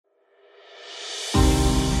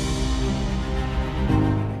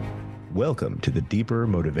Welcome to the Deeper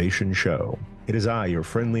Motivation Show. It is I, your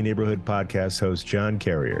friendly neighborhood podcast host, John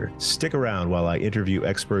Carrier. Stick around while I interview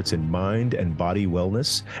experts in mind and body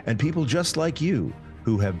wellness and people just like you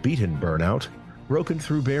who have beaten burnout, broken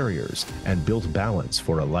through barriers, and built balance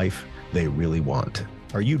for a life they really want.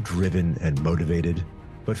 Are you driven and motivated,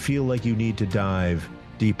 but feel like you need to dive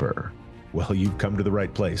deeper? Well, you've come to the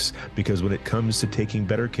right place, because when it comes to taking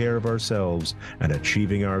better care of ourselves and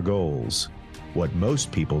achieving our goals, what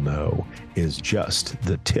most people know is just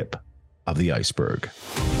the tip of the iceberg.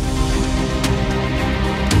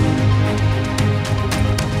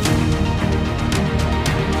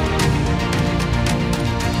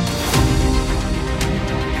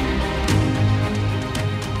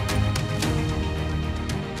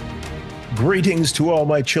 Greetings to all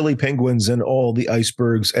my chilly penguins and all the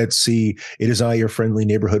icebergs at sea. It is I, your friendly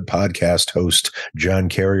neighborhood podcast host, John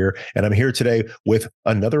Carrier, and I'm here today with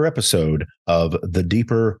another episode of the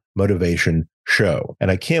Deeper Motivation Show. And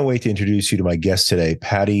I can't wait to introduce you to my guest today,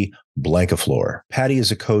 Patty Blancaflor. Patty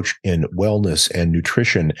is a coach in wellness and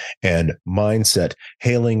nutrition and mindset,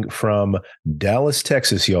 hailing from Dallas,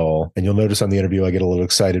 Texas, y'all. And you'll notice on the interview, I get a little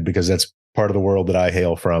excited because that's part of the world that I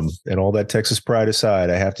hail from. And all that Texas pride aside,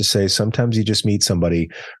 I have to say, sometimes you just meet somebody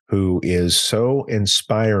who is so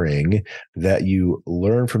inspiring that you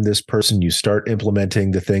learn from this person, you start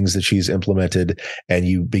implementing the things that she's implemented, and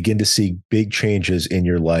you begin to see big changes in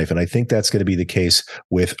your life. And I think that's going to be the case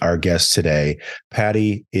with our guest today.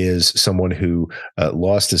 Patty is someone who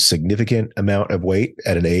lost a significant amount of weight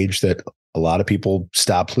at an age that a lot of people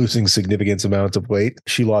stop losing significant amounts of weight.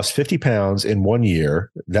 She lost 50 pounds in 1 year.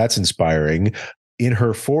 That's inspiring. In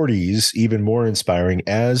her 40s, even more inspiring.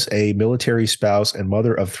 As a military spouse and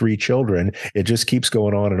mother of 3 children, it just keeps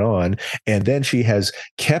going on and on. And then she has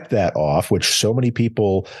kept that off, which so many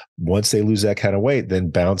people, once they lose that kind of weight,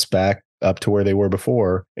 then bounce back up to where they were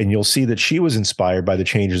before. And you'll see that she was inspired by the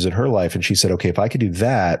changes in her life. And she said, okay, if I could do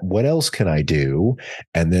that, what else can I do?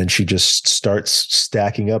 And then she just starts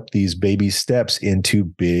stacking up these baby steps into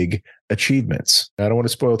big achievements. I don't want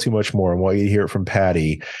to spoil too much more. I want you to hear it from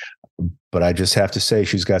Patty. But I just have to say,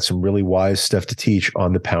 she's got some really wise stuff to teach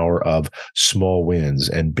on the power of small wins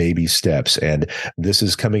and baby steps. And this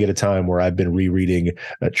is coming at a time where I've been rereading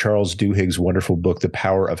Charles Duhigg's wonderful book, The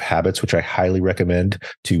Power of Habits, which I highly recommend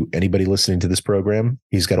to anybody listening to this program.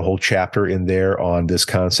 He's got a whole chapter in there on this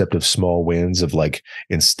concept of small wins, of like,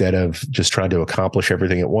 instead of just trying to accomplish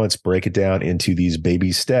everything at once, break it down into these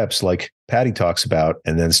baby steps like Patty talks about,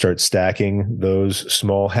 and then start stacking those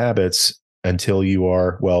small habits until you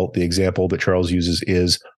are, well, the example that Charles uses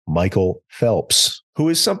is Michael Phelps, who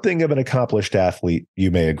is something of an accomplished athlete, you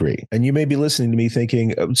may agree. And you may be listening to me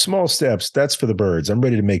thinking, small steps, that's for the birds. I'm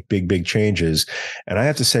ready to make big, big changes. And I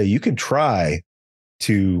have to say, you can try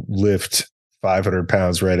to lift 500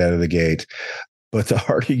 pounds right out of the gate. But the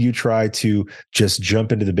harder you try to just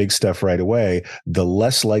jump into the big stuff right away, the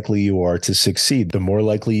less likely you are to succeed, the more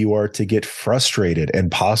likely you are to get frustrated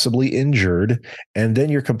and possibly injured. And then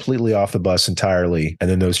you're completely off the bus entirely. And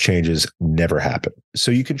then those changes never happen.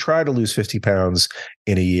 So you can try to lose 50 pounds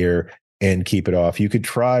in a year and keep it off. You could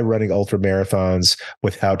try running ultramarathons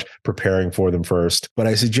without preparing for them first. But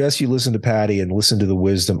I suggest you listen to Patty and listen to the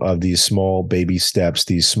wisdom of these small baby steps,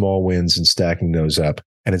 these small wins, and stacking those up.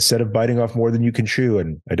 And instead of biting off more than you can chew,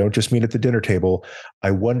 and I don't just mean at the dinner table,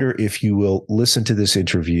 I wonder if you will listen to this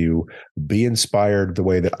interview, be inspired the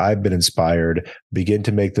way that I've been inspired, begin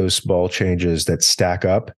to make those small changes that stack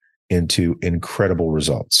up into incredible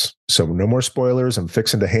results. So no more spoilers. I'm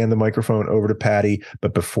fixing to hand the microphone over to Patty.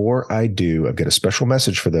 But before I do, I've got a special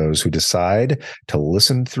message for those who decide to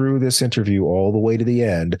listen through this interview all the way to the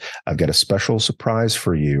end. I've got a special surprise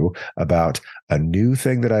for you about a new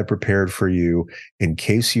thing that I prepared for you in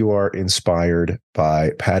case you are inspired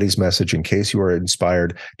by Patty's message, in case you are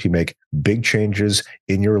inspired to make big changes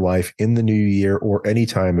in your life in the new year or any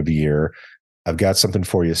time of year. I've got something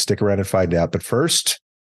for you. Stick around and find out. But first,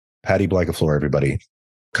 Patty Blancaflor, everybody.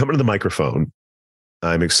 Coming to the microphone,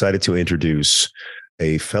 I'm excited to introduce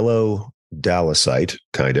a fellow Dallasite,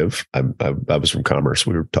 kind of. I was from Commerce.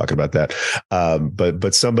 We were talking about that.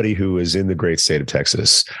 But somebody who is in the great state of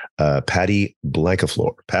Texas, Patty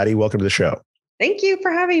Blancaflor. Patty, welcome to the show. Thank you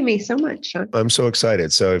for having me so much, Sean. I'm so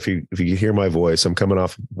excited. So if you hear my voice, I'm coming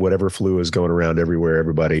off whatever flu is going around everywhere,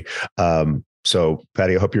 everybody. So,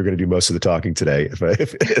 Patty, I hope you're going to do most of the talking today.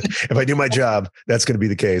 If I do my job, that's going to be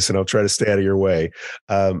the case, and I'll try to stay out of your way.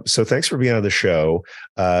 So thanks for being on the show.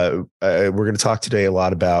 We're going to talk today a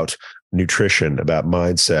lot about nutrition, about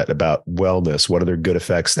mindset, about wellness. What are the good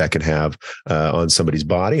effects that can have on somebody's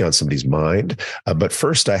body, on somebody's mind? But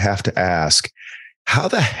first, I have to ask, how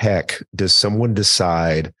the heck does someone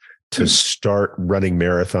decide to start running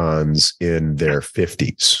marathons in their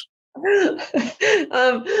 50s?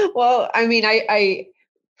 Well, I mean, I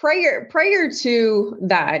prior to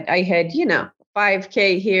that, I had,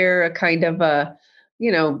 5K here, a kind of a,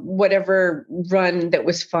 whatever run that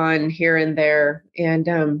was fun here and there.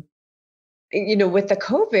 And, with the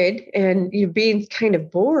COVID and you being kind of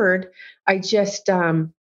bored, I just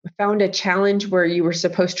found a challenge where you were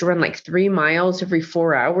supposed to run like 3 miles every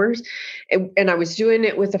 4 hours. And I was doing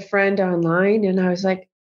it with a friend online, and I was like,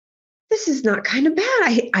 this is not kind of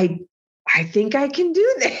bad. I think I can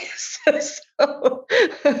do this. So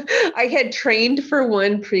I had trained for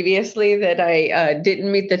one previously that I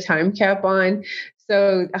didn't meet the time cap on.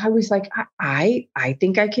 So I was like, I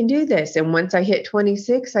think I can do this. And once I hit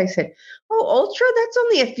 26, I said, oh, Ultra, that's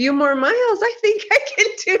only a few more miles. I think I can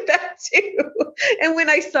do that too. And when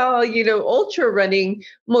I saw, Ultra running,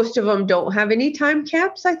 most of them don't have any time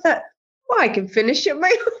caps. I thought, well, I can finish at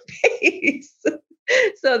my own pace.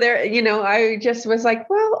 So there, I just was like,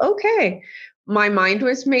 well, okay. My mind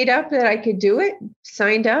was made up that I could do it,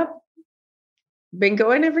 signed up, been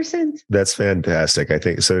going ever since. That's fantastic. I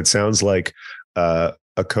think so. It sounds like a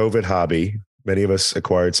COVID hobby. Many of us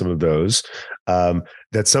acquired some of those.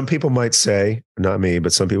 That some people might say, not me,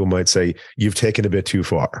 but some people might say you've taken a bit too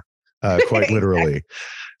far, quite literally.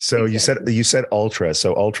 So exactly. you said ultra.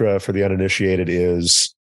 So ultra, for the uninitiated,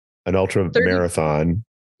 is an ultra marathon.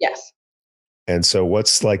 Yes. And so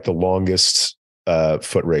what's like the longest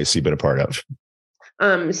foot race you've been a part of?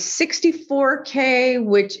 64K,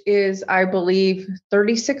 which is, I believe,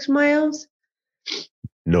 36 miles.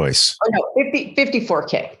 Nice. Oh, no,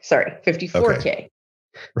 54K. Sorry, 54K. Okay.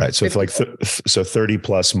 Right. So it's like, 30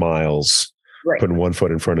 plus miles, right, putting one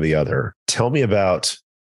foot in front of the other. Tell me about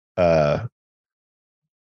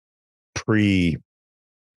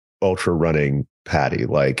pre-ultra running, Patty.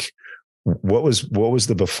 Like, what was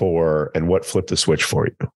the before and what flipped the switch for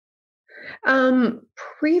you?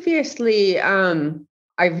 Previously,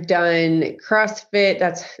 I've done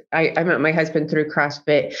CrossFit. I met my husband through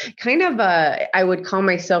CrossFit. Kind of I would call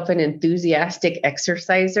myself an enthusiastic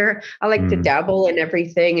exerciser. I like to dabble in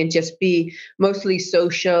everything and just be mostly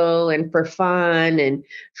social and for fun and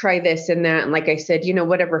try this and that. And like I said,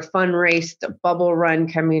 whatever fun race, the bubble run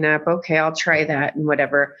coming up, okay, I'll try that and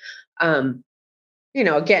whatever.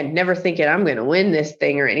 Again, never thinking I'm going to win this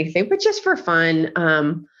thing or anything, but just for fun.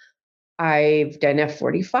 I've done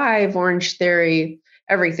F45, Orange Theory,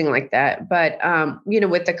 everything like that. But,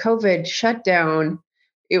 with the COVID shutdown,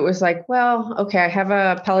 it was like, well, okay, I have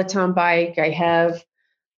a Peloton bike. I have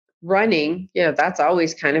running, that's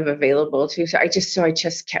always kind of available too. So I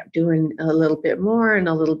just kept doing a little bit more and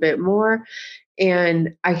a little bit more.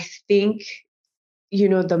 And I think,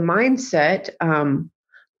 the mindset,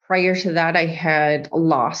 prior to that, I had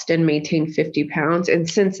lost and maintained 50 pounds. And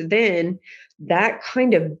since then, that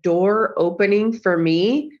kind of door opening for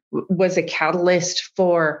me was a catalyst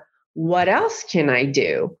for what else can I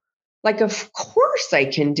do? Like, of course I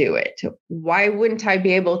can do it. Why wouldn't I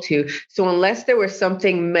be able to? So unless there was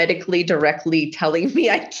something medically directly telling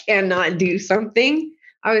me I cannot do something,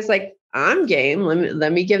 I was like, I'm game.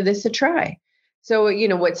 Let me give this a try. So,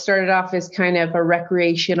 what started off as kind of a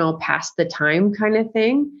recreational pass the time kind of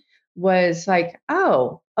thing was like,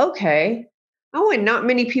 oh, okay. Oh, and not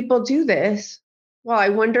many people do this. Well, I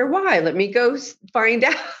wonder why. Let me go find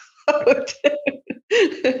out.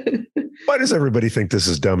 Why does everybody think this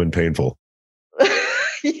is dumb and painful?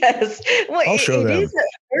 Yes. Well, I'll show them. It is a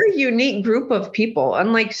very unique group of people.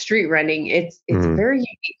 Unlike street running, it's a very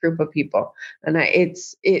unique group of people. And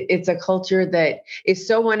it's a culture that is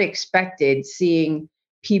so unexpected, seeing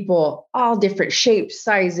people all different shapes,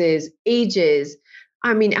 sizes, ages.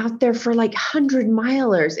 I mean, out there for like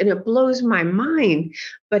 100-milers, and it blows my mind.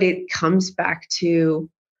 But it comes back to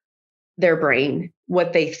their brain,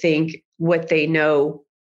 what they think, what they know,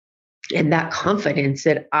 and that confidence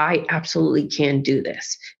that I absolutely can do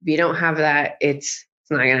this. If you don't have that, it's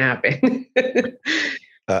not going to happen.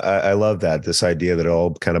 I love that, this idea that it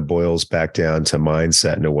all kind of boils back down to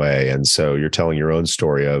mindset in a way. And so you're telling your own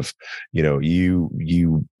story of,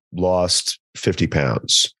 you lost 50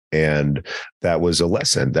 pounds. And that was a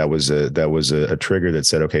lesson. That was a trigger that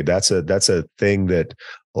said, okay, that's a thing that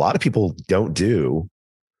a lot of people don't do,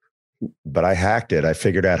 but I hacked it. I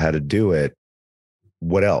figured out how to do it.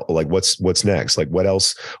 What else? Like, what's next? Like, what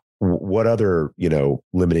else? What other,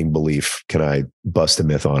 limiting belief can I bust a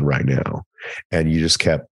myth on right now? And you just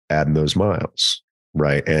kept adding those miles.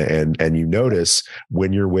 Right. And you notice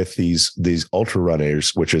when you're with these ultra runners,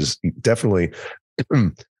 which is definitely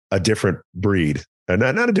a different breed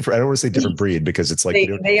Not a different. I don't want to say different breed because it's like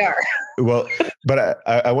they are. Well, but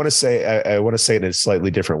I want to say I want to say it in a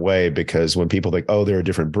slightly different way, because when people think, oh, they're a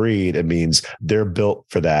different breed, it means they're built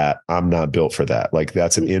for that. I'm not built for that. Like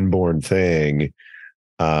that's an inborn thing.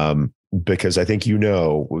 Because I think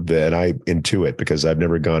that, and I intuit because I've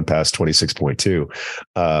never gone past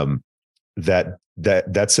 26.2.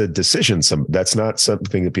 That's a decision. That's not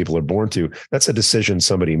something that people are born to. That's a decision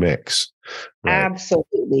somebody makes. Right?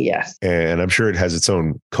 Absolutely, yes. And I'm sure it has its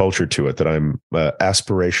own culture to it that I'm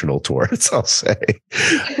aspirational towards. I'll say.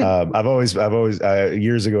 I've always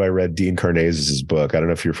years ago I read Dean Karnazes' book. I don't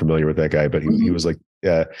know if you're familiar with that guy, but he was like,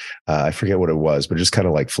 I forget what it was, but it just kind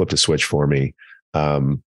of like flipped a switch for me.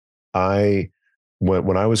 When I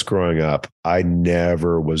was growing up, I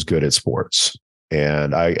never was good at sports.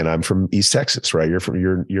 And I'm from East Texas, right? You're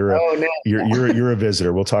a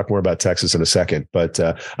visitor. We'll talk more about Texas in a second, but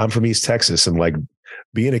I'm from East Texas, and like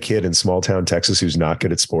being a kid in small town Texas who's not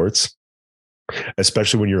good at sports,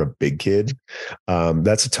 especially when you're a big kid,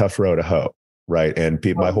 that's a tough row to hoe, right? And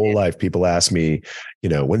my whole life, people ask me,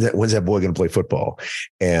 when's that boy going to play football?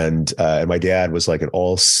 And my dad was like an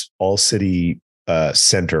all city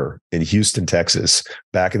center in Houston, Texas,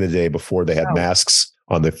 back in the day before they had masks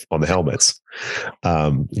on the helmets.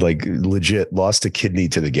 Like legit lost a kidney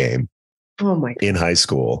to the game. Oh my God. In high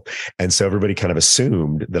school. And so everybody kind of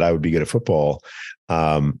assumed that I would be good at football.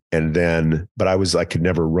 But I could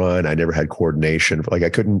never run. I never had coordination. Like I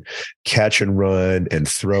couldn't catch and run and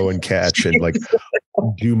throw and catch and like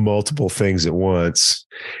do multiple things at once.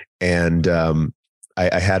 And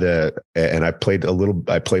I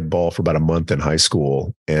played ball for about a month in high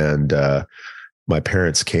school, and my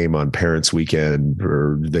parents came on parents' weekend,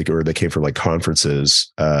 or they came from like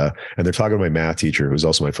conferences, and they're talking to my math teacher, who's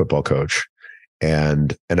also my football coach,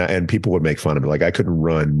 and people would make fun of me, like I couldn't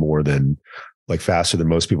run more than like faster than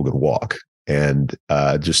most people could walk, and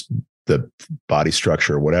just the body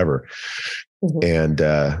structure or whatever, and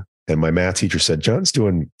my math teacher said, John's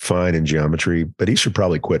doing fine in geometry, but he should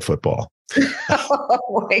probably quit football.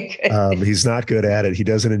 Oh my goodness. He's not good at it. He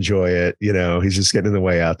doesn't enjoy it. He's just getting in the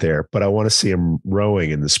way out there, but I want to see him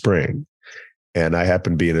rowing in the spring. And I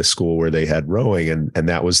happened to be in a school where they had rowing, and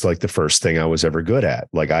that was like the first thing I was ever good at.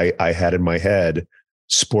 Like I had in my head,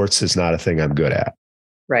 sports is not a thing I'm good at.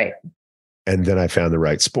 Right. And then I found the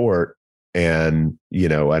right sport, and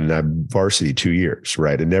I'm varsity 2 years.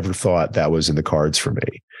 Right. I never thought that was in the cards for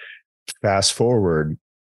me. Fast forward,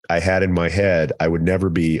 I had in my head, I would never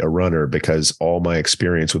be a runner because all my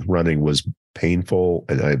experience with running was painful,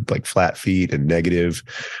 and I had like flat feet and negative.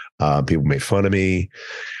 People made fun of me.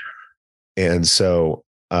 And so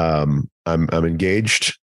I'm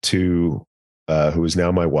engaged to who is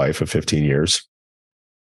now my wife of 15 years.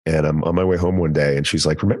 And I'm on my way home one day, and she's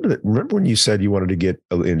like, remember when you said you wanted to get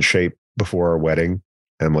in shape before our wedding?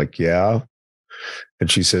 And I'm like, yeah.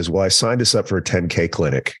 And she says, well, I signed us up for a 10K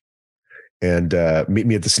clinic, and meet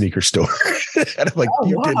me at the sneaker store. And I'm like,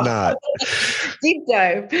 did not. Deep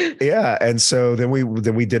dive. Yeah. And so then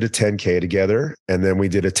we did a 10K together, and then we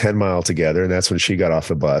did a 10 mile together. And that's when she got off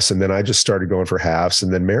the bus. And then I just started going for halves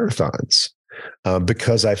and then marathons,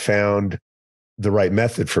 because I found the right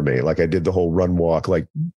method for me. Like I did the whole run walk, 10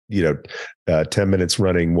 minutes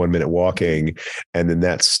running, 1 minute walking. And then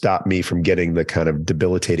that stopped me from getting the kind of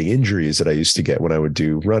debilitating injuries that I used to get when I would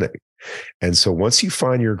do running. And so once you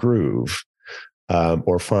find your groove,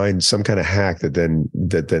 or find some kind of hack that then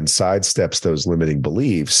sidesteps those limiting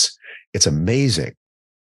beliefs, it's amazing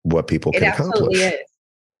what people can accomplish.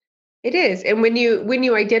 It is. And when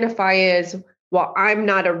you identify as, well, I'm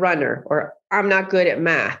not a runner, or I'm not good at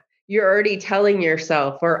math, you're already telling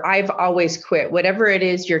yourself, or I've always quit, whatever it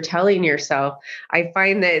is you're telling yourself. I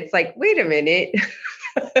find that it's like, wait a minute.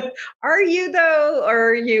 Are you though?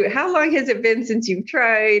 Or how long has it been since you've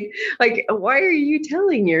tried? Like, why are you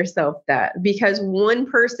telling yourself that? Because one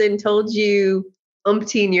person told you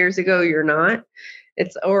umpteen years ago you're not.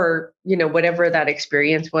 Or whatever that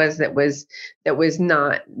experience was that was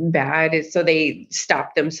not bad. So they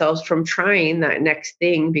stopped themselves from trying that next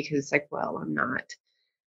thing because it's like, well, I'm not.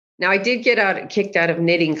 Now, I did get kicked out of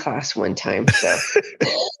knitting class one time. So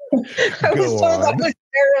I was told that was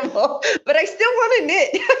terrible, but I still want to knit.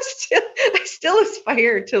 I still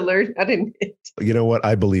aspire to learn how to knit. You know what?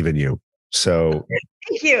 I believe in you. So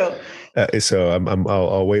thank you. So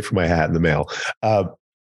I'll wait for my hat in the mail.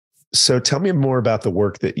 So tell me more about the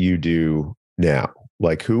work that you do now.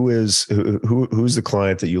 Like who's the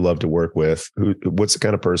client that you love to work with? What's the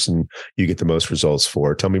kind of person you get the most results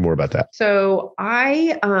for? Tell me more about that. So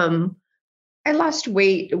I lost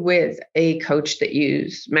weight with a coach that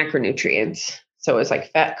used macronutrients. So it was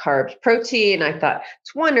like fat, carbs, protein. I thought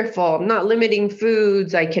it's wonderful. I'm not limiting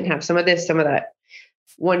foods. I can have some of this, some of that.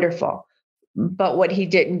 Wonderful. But what he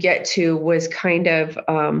didn't get to was kind of,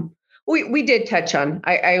 we did touch on,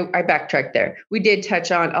 I backtracked there. We did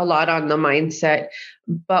touch on a lot on the mindset,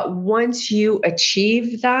 but once you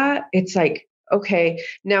achieve that, it's like, okay,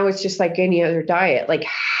 now it's just like any other diet. Like,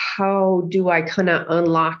 how do I kind of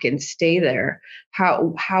unlock and stay there?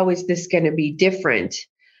 How is this going to be different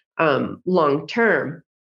long term?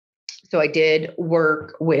 So I did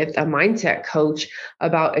work with a mindset coach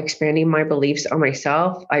about expanding my beliefs on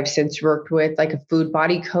myself. I've since worked with like a food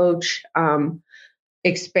body coach,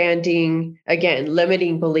 expanding, again,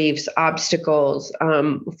 limiting beliefs, obstacles,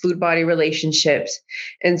 food body relationships.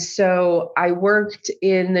 And so I worked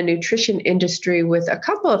in the nutrition industry with a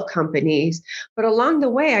couple of companies, but along the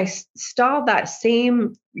way, I saw that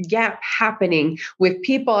same gap happening with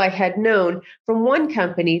people I had known from one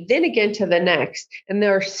company, then again to the next. And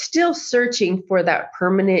they're still searching for that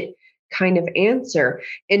permanent kind of answer.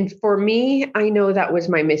 And for me, I know that was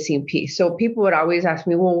my missing piece. So people would always ask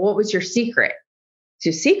me, well, what was your secret?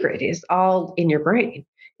 The secret is all in your brain.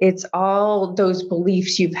 It's all those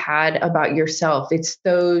beliefs you've had about yourself. It's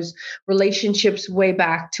those relationships way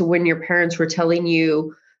back to when your parents were telling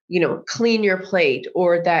you, clean your plate,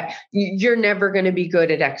 or that you're never going to be good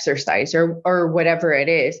at exercise, or whatever it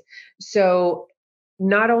is. So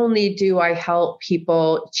not only do I help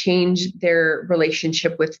people change their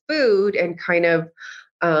relationship with food and kind of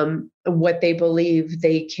what they believe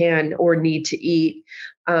they can or need to eat,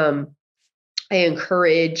 I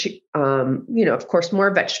encourage, of course, more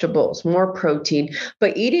vegetables, more protein,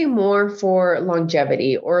 but eating more for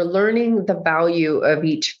longevity, or learning the value of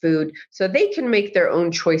each food so they can make their own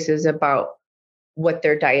choices about what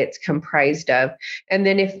their diet's comprised of. And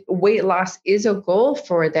then if weight loss is a goal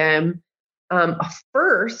for them,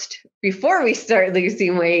 first, before we start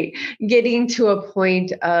losing weight, getting to a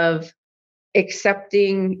point of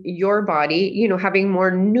accepting your body, having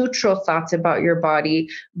more neutral thoughts about your body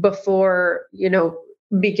before,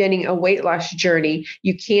 beginning a weight loss journey.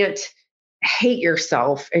 You can't hate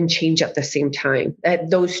yourself and change at the same time. That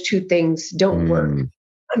those two things don't work.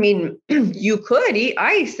 I mean, you could eat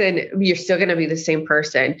ice and you're still going to be the same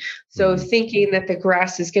person. So thinking that the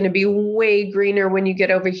grass is going to be way greener when you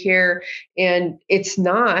get over here and it's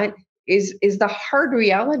not, is the hard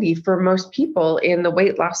reality for most people in the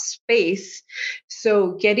weight loss space.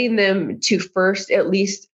 So getting them to first at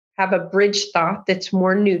least have a bridge thought that's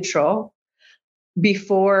more neutral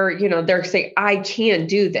before, they're saying, I can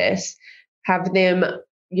do this. Have them,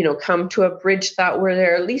 come to a bridge thought where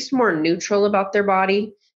they're at least more neutral about their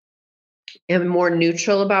body and more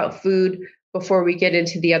neutral about food before we get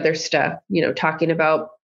into the other stuff, talking about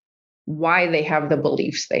why they have the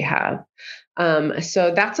beliefs they have.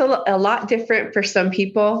 So that's a lot different for some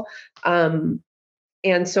people. And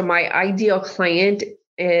so my ideal client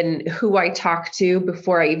and who I talk to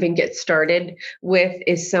before I even get started with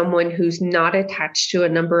is someone who's not attached to a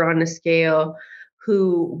number on a scale,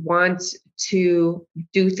 who wants to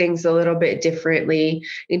do things a little bit differently,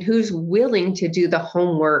 and who's willing to do the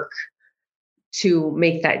homework to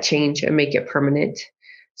make that change and make it permanent.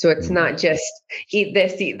 So it's not just eat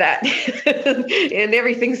this, eat that, and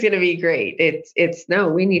everything's going to be great. It's no,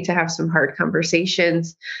 we need to have some hard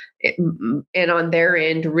conversations, and on their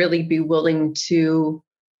end, really be willing to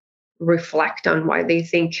reflect on why they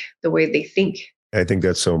think the way they think. I think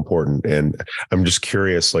that's so important. And I'm just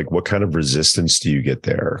curious, like, what kind of resistance do you get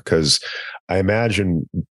there? Because I imagine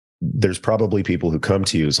there's probably people who come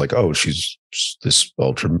to you as like, oh, she's this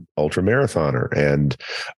ultra marathoner and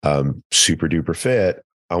super duper fit.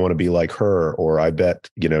 I want to be like her, or I bet,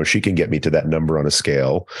 she can get me to that number on a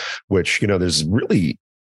scale, which, there's really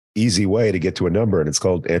easy way to get to a number, and it's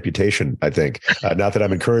called amputation, I think. Not that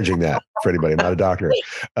I'm encouraging that for anybody, I'm not a doctor.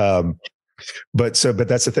 But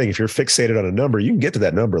that's the thing. If you're fixated on a number, you can get to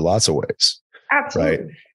that number lots of ways. Absolutely.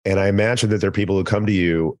 Right. And I imagine that there are people who come to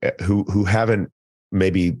you who haven't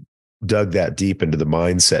maybe dug that deep into the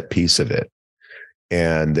mindset piece of it.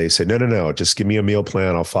 And they say, no, just give me a meal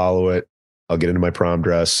plan. I'll follow it. I'll get into my prom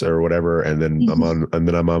dress or whatever. And then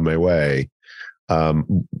I'm on my way.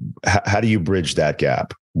 How do you bridge that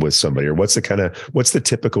gap with somebody, or what's the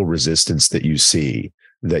typical resistance that you see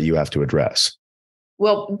that you have to address?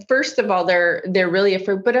 Well, first of all, they're really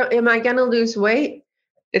afraid, but am I going to lose weight?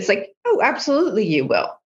 It's like, oh, absolutely you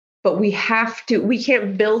will. But we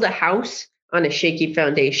can't build a house on a shaky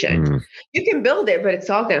foundation. Mm, You can build it, but it's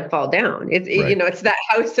all going to fall down. right. It's that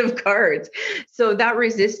house of cards. So that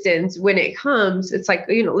resistance, when it comes, it's like,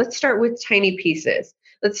 let's start with tiny pieces.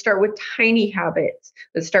 Let's start with tiny habits.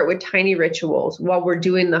 Let's start with tiny rituals while we're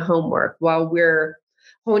doing the homework, while we're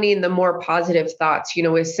honing the more positive thoughts,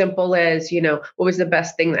 as simple as, what was the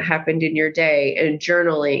best thing that happened in your day, and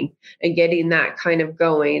journaling and getting that kind of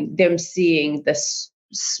going, them seeing the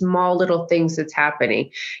small little things that's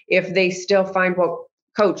happening. If they still find, well,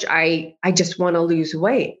 coach, I just want to lose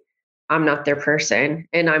weight. I'm not their person,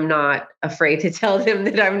 and I'm not afraid to tell them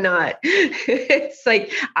that I'm not. It's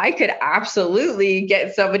like I could absolutely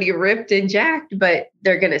get somebody ripped and jacked, but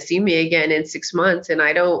they're going to see me again in 6 months. And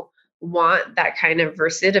I don't want that kind of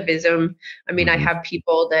recidivism. I mean, I Mhm. have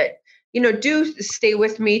people that, do stay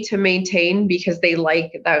with me to maintain because they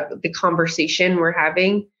like the conversation we're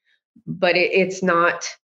having, but it's not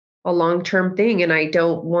a long-term thing. And I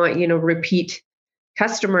don't want, repeat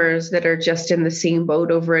customers that are just in the same boat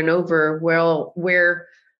over and over. Well, where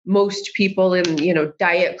most people in,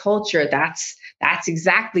 diet culture, that's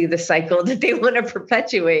exactly the cycle that they want to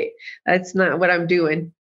perpetuate. That's not what I'm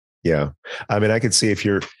doing. Yeah. I mean, I could see if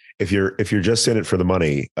you're just in it for the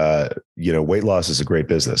money, weight loss is a great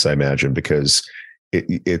business, I imagine, because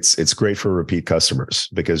it's great for repeat customers,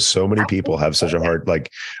 because so many people have such a hard, like,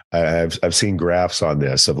 I've seen graphs on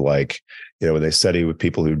this of, like, when they study with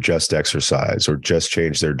people who just exercise or just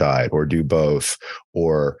change their diet or do both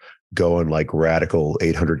or go on like radical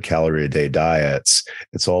 800 calorie a day diets,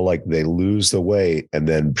 it's all like they lose the weight and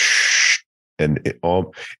then and it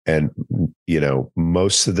all, and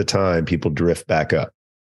most of the time people drift back up,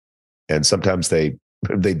 and sometimes they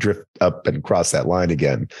drift up and cross that line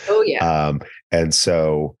again. Oh yeah. And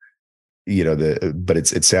so, but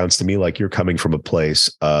it sounds to me like you're coming from a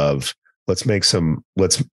place of, let's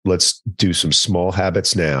do some small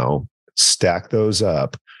habits now, stack those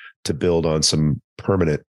up to build on some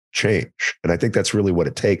permanent change. And I think that's really what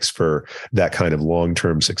it takes for that kind of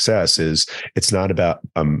long-term success. Is it's not about,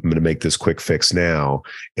 I'm going to make this quick fix now.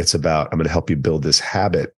 It's about, I'm going to help you build this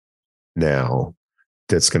habit now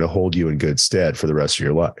that's going to hold you in good stead for the rest of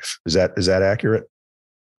your life. Is that accurate?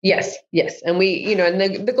 Yes, yes. And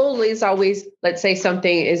and the goal is always, let's say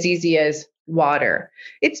something as easy as water.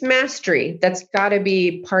 It's mastery. That's got to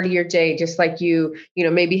be part of your day. Just like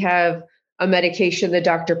maybe have a medication the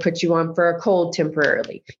doctor puts you on for a cold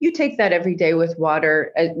temporarily. You take that every day with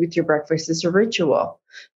water, with your breakfast as a ritual.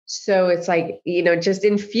 So it's like, just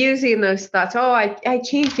infusing those thoughts. Oh, I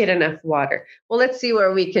can't get enough water. Well, let's see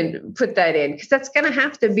where we can put that in, because that's going to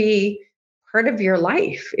have to be part of your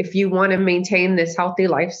life. If you want to maintain this healthy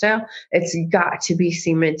lifestyle, it's got to be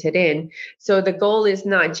cemented in. So the goal is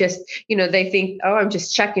not just, they think, oh, I'm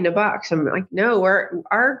just checking a box. I'm like, no,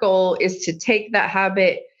 our goal is to take that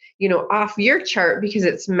habit, off your chart because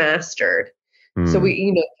it's mastered. So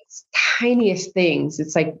Mm, it's tiniest things.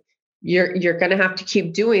 It's like, you're going to have to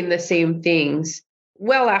keep doing the same things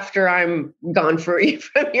well after I'm gone from your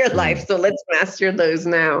mm. life. So let's master those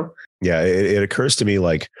now. Yeah, it occurs to me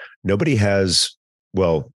like nobody has,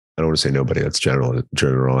 well, I don't want to say nobody, that's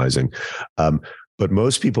generalizing. But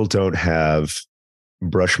most people don't have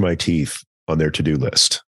brush my teeth on their to-do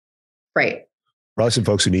list. Right. Probably some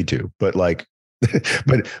folks who need to, but like,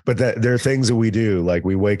 but that there are things that we do, like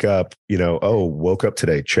we wake up, oh, woke up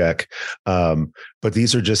today, check. But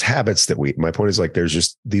these are just habits my point is, like,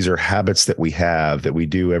 these are habits that we have that we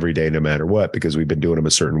do every day, no matter what, because we've been doing them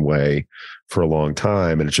a certain way for a long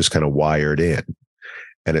time. And it's just kind of wired in.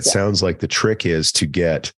 And it Yes. sounds like the trick is to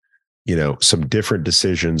get, some different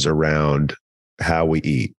decisions around how we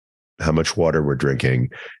eat, how much water we're drinking,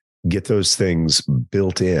 get those things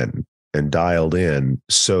built in and dialed in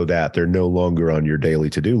so that they're no longer on your daily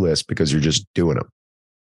to-do list because you're just doing them.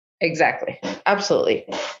 Exactly. Absolutely.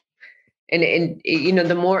 And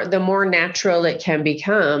the more natural it can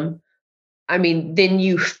become, I mean, then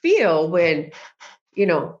you feel when,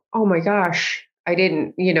 oh my gosh, I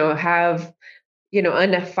didn't, have,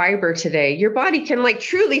 enough fiber today. Your body can like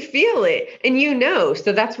truly feel it. And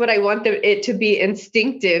so that's what I want it to be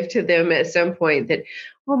instinctive to them at some point, that,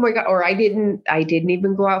 oh my God, or I didn't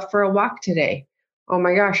even go out for a walk today. Oh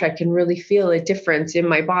my gosh, I can really feel a difference in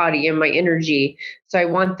my body and my energy. So I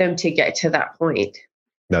want them to get to that point.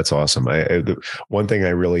 That's awesome. The one thing I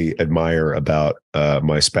really admire about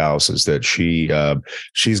my spouse is that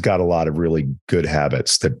she's got a lot of really good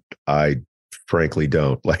habits that I frankly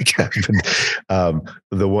don't like.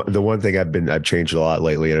 The one thing I've changed a lot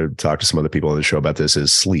lately, and I've talked to some other people on the show about this,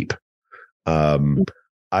 is sleep.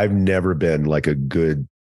 I've never been like a good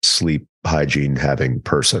sleep hygiene having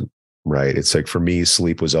person, right? It's like, for me,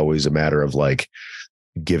 sleep was always a matter of like,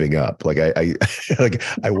 giving up. Like like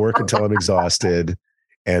I work until I'm exhausted.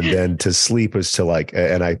 And then to sleep is to like,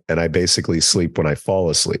 and I basically sleep when I fall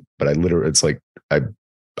asleep, but I literally, it's like,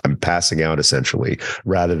 I'm passing out essentially,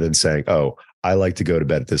 rather than saying, oh, I like to go to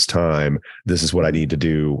bed at this time. This is what I need to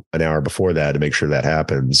do an hour before that to make sure that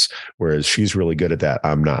happens. Whereas she's really good at that.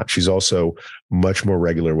 I'm not. She's also much more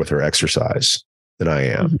regular with her exercise than I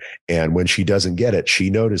am. Mm-hmm. And when she doesn't get it,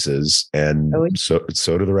 she notices. And so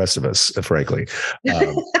do the rest of us, frankly.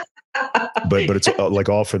 But it's like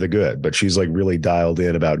all for the good. But she's like really dialed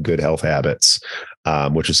in about good health habits,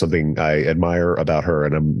 which is something I admire about her,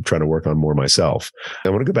 and I'm trying to work on more myself. I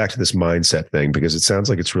want to go back to this mindset thing because it sounds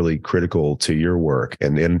like it's really critical to your work,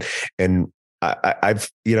 and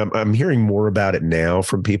I've I'm hearing more about it now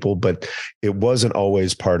from people, but it wasn't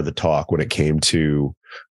always part of the talk when it came to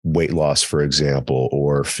weight loss, for example,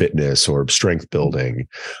 or fitness or strength building.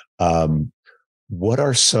 What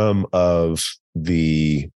are some of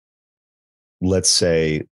the, let's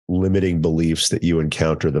say, limiting beliefs that you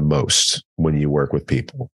encounter the most when you work with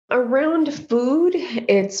people? Around food,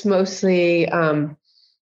 it's mostly,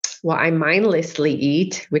 I mindlessly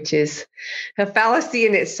eat, which is a fallacy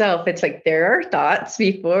in itself. It's like there are thoughts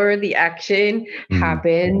before the action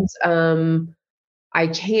happens. I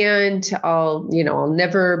can't, I'll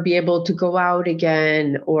never be able to go out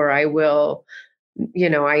again, or I will,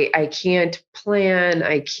 I can't plan,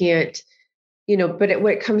 I can't, but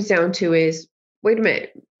what it comes down to is, wait a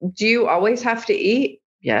minute, do you always have to eat?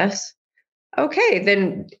 Yes. Okay,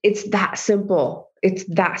 then it's that simple. It's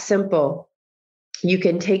that simple. You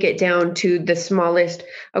can take it down to the smallest.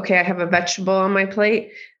 Okay, I have a vegetable on my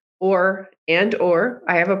plate, or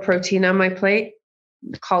I have a protein on my plate.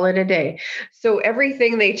 Call it a day. So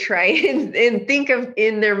everything they try and think of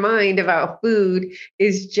in their mind about food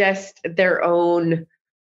is just their own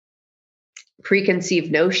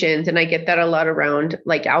preconceived notions. And I get that a lot around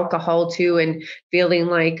like alcohol too, and feeling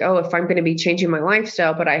like, oh, if I'm going to be changing my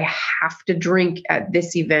lifestyle, but I have to drink at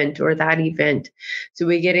this event or that event. So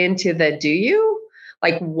we get into the, do you?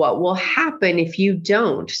 Like, what will happen if you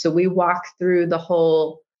don't? So we walk through the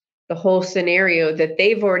whole scenario that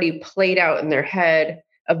they've already played out in their head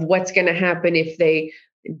of what's going to happen if they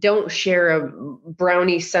don't share a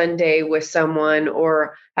brownie sundae with someone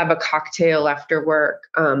or have a cocktail after work.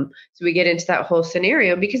 So we get into that whole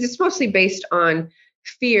scenario because it's mostly based on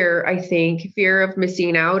fear, I think, fear of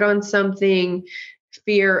missing out on something,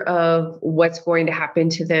 fear of what's going to happen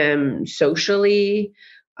to them socially,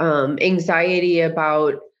 anxiety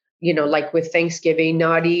about, like with Thanksgiving,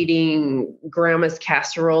 not eating grandma's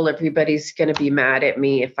casserole, everybody's going to be mad at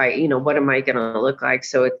me if I, what am I going to look like?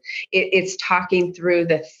 So it's talking through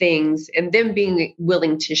the things and them being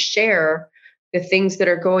willing to share the things that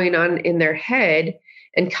are going on in their head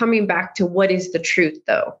and coming back to what is the truth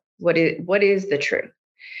though? What is the truth?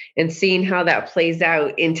 And seeing how that plays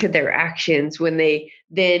out into their actions when they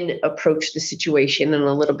then approach the situation in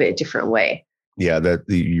a little bit different way. Yeah,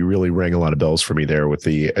 you really rang a lot of bells for me there with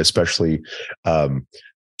the, especially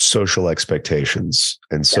social expectations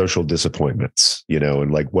and social disappointments,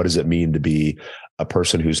 and like, what does it mean to be a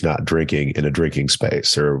person who's not drinking in a drinking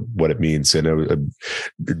space, or what it means.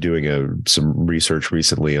 Doing some research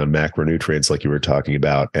recently on macronutrients, like you were talking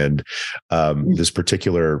about, and this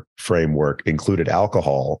particular framework included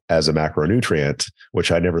alcohol as a macronutrient,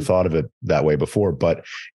 which I never thought of it that way before, but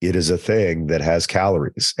it is a thing that has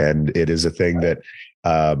calories, and it is a thing that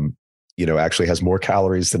actually has more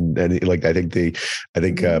calories than any, like I think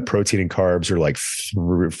protein and carbs are like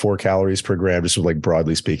 4 calories per gram, just like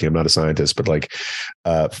broadly speaking. I'm not a scientist, but like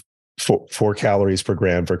 4 calories per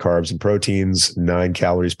gram for carbs and proteins, 9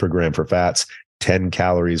 calories per gram for fats, 10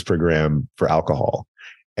 calories per gram for alcohol.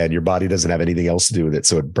 And your body doesn't have anything else to do with it.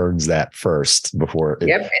 So it burns that first before it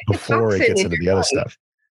gets into the other stuff.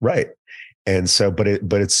 Right. And so, but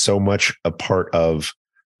it's so much a part of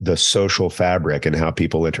the social fabric and how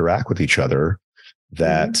people interact with each other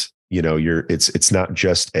that, it's not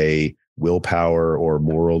just a willpower or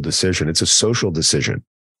moral decision. It's a social decision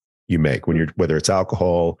you make whether it's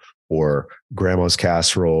alcohol or grandma's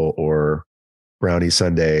casserole or brownie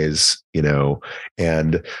sundaes,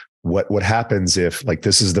 and what happens if, like,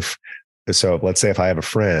 this is so let's say if I have a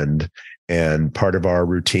friend and part of our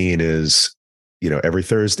routine is, every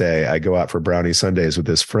Thursday I go out for brownie sundaes with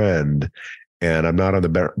this friend, and I'm not on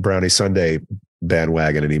the brownie sundae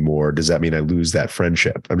bandwagon anymore. Does that mean I lose that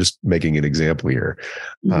friendship? I'm just making an example here.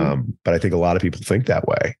 But I think a lot of people think that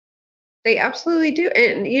way. They absolutely do.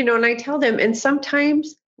 And, and I tell them, and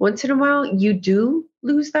sometimes once in a while you do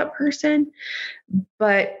lose that person,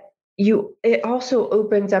 but it also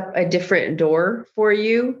opens up a different door for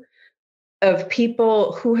you of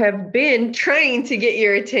people who have been trying to get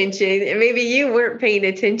your attention and maybe you weren't paying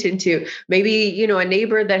attention to. Maybe, a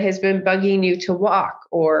neighbor that has been bugging you to walk,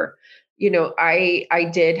 or, I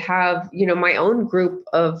did have, my own group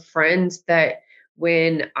of friends that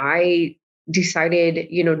when I decided,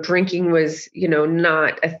 drinking was,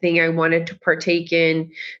 not a thing I wanted to partake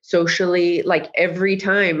in socially, like every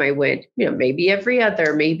time I went, maybe every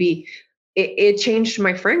other, maybe it changed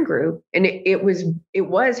my friend group, and it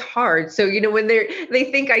was hard. So when they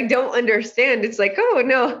think I don't understand, it's like, oh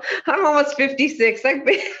no, I'm almost 56. I've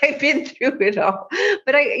been through it all.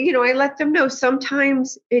 But I let them know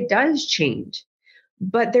sometimes it does change,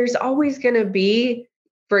 but there's always going to be,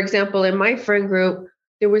 for example, in my friend group,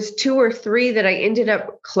 there was two or three that I ended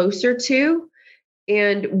up closer to,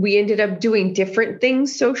 and we ended up doing different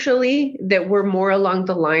things socially that were more along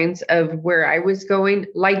the lines of where I was going,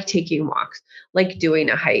 like taking walks, like doing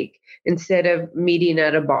a hike instead of meeting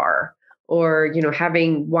at a bar, or,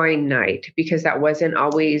 having wine night, because that wasn't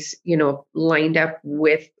always, lined up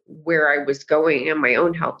with where I was going in my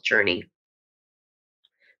own health journey.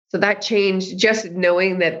 So that changed. Just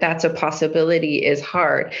knowing that that's a possibility is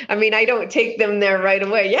hard. I mean, I don't take them there right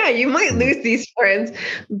away. Yeah, you might Mhm. lose these friends,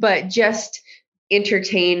 but just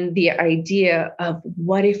entertain the idea of,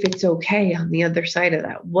 what if it's okay on the other side of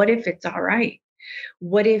that? What if it's all right?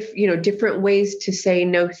 What if, different ways to say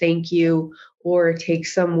no, thank you, or take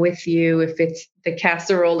some with you if it's the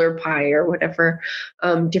casserole or pie or whatever,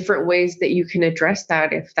 different ways that you can address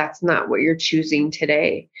that if that's not what you're choosing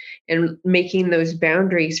today. And making those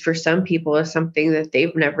boundaries for some people is something that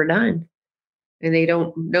they've never done, and they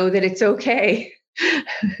don't know that it's okay.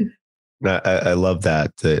 I love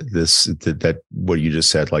that what you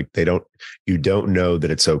just said, like you don't know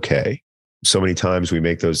that it's okay. So many times we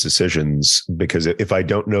make those decisions because if I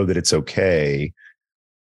don't know that it's okay,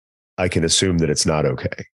 I can assume that it's not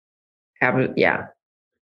okay. Yeah.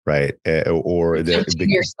 Right. Or that, Judging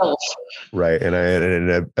yourself. right. And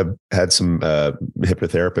I've had some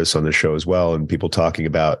hypnotherapists on the show as well, and people talking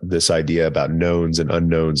about this idea about knowns and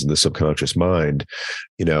unknowns in the subconscious mind.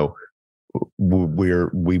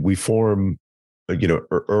 We form,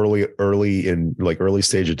 early in like early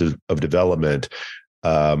stages of development,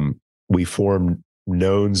 we form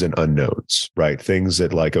knowns and unknowns, right? Things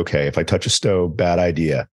that, like, okay, if I touch a stove, bad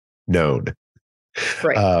idea, known.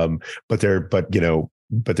 Right. um but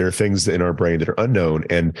there are things in our brain that are unknown,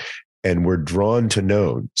 and we're drawn to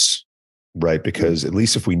knowns, right? Because at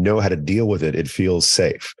least if we know how to deal with it, it feels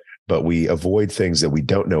safe. But we avoid things that we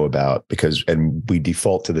don't know about and we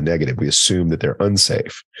default to the negative. We assume that they're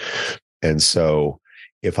unsafe. And so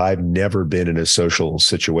if I've never been in a social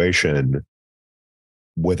situation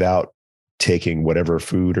without taking whatever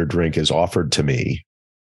food or drink is offered to me,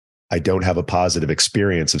 I don't have a positive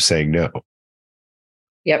experience of saying no.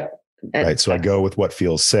 Yep. Right. So I go with what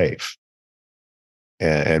feels safe.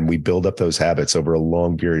 And we build up those habits over a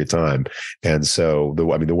long period of time. And so the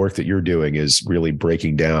work that you're doing is really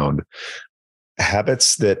breaking down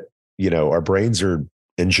habits that, our brains are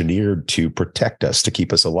engineered to protect us, to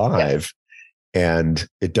keep us alive. Yeah. And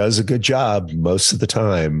it does a good job most of the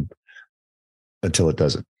time until it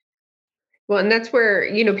doesn't. Well, and that's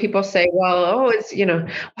where, people say, well, oh, it's,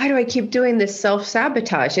 why do I keep doing this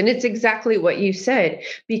self-sabotage? And it's exactly what you said,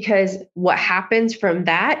 because what happens from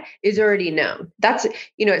that is already known. That's,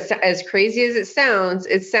 it's as crazy as it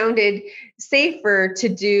sounded safer to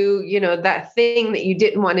do, that thing that you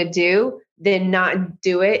didn't want to do than not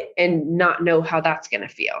do it and not know how that's going to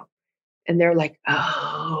feel. And they're like,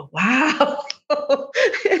 oh, wow.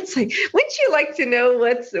 It's like, wouldn't you like to know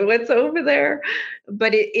what's over there?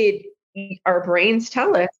 But our brains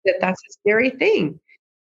tell us that that's a scary thing.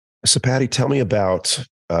 So, Patty, tell me about,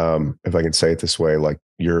 if I can say it this way, like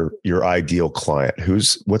your ideal client.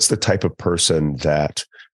 What's the type of person that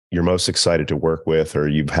you're most excited to work with, or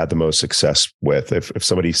you've had the most success with? If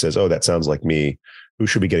somebody says, "Oh, that sounds like me," who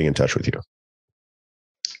should be getting in touch with you?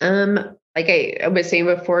 Like I was saying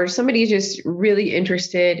before, somebody just really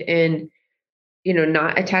interested in,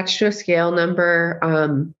 not attached to a scale number.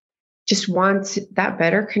 Just wants that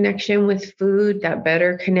better connection with food, that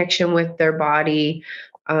better connection with their body.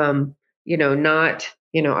 Not,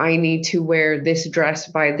 I need to wear this dress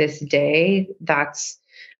by this day.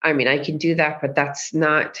 I can do that, but that's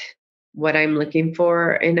not what I'm looking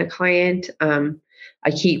for in a client.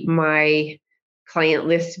 I keep my client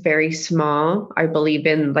list very small. I believe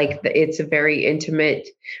in it's a very intimate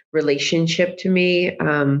relationship to me.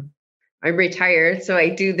 I'm retired, so I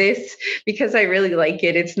do this because I really like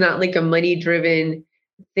it. It's not like a money driven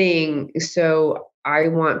thing. So I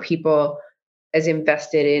want people as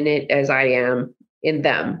invested in it as I am in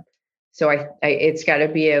them. So it's got to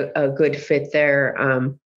be a good fit there.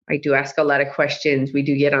 I do ask a lot of questions. We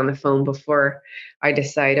do get on the phone before I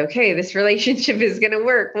decide, okay, this relationship is going to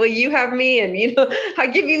work. Will you have me? And,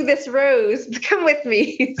 I'll give you this rose. Come with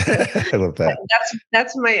me. So I love that.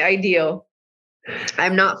 that's my ideal.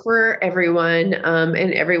 I'm not for everyone,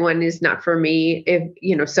 and everyone is not for me.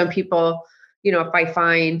 If, some people, if I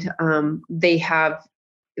find they have,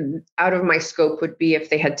 out of my scope would be if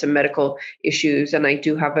they had some medical issues, and I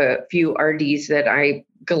do have a few RDs that I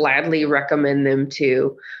gladly recommend them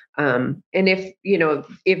to. And if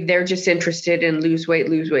they're just interested in lose weight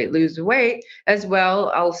as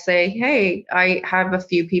well, I'll say, hey, I have a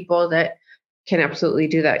few people that can absolutely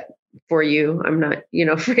do that for you. I'm not,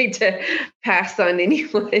 afraid to pass on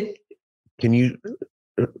anyone. Can you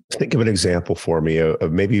think of an example for me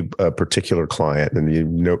of maybe a particular client, and you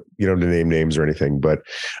don't have to name names or anything, but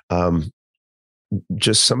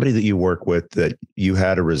just somebody that you work with that you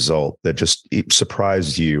had a result that just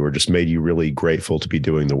surprised you or just made you really grateful to be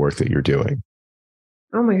doing the work that you're doing?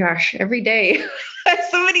 Oh my gosh, every day.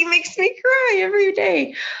 Somebody makes me cry every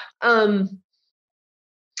day.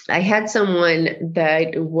 I had someone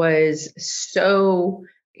that was so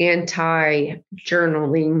anti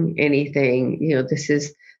journaling anything. This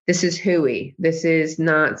is hooey. This is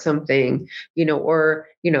not something, or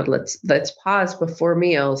let's pause before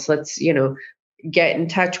meals. Let's get in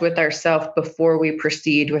touch with ourselves before we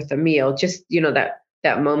proceed with a meal. Just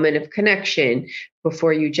that moment of connection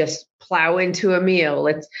before you just plow into a meal.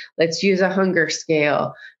 Let's use a hunger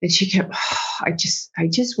scale. And she kept, I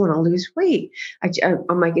just want to lose weight.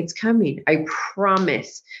 I'm like, it's coming. I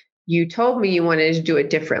promise. You told me you wanted to do it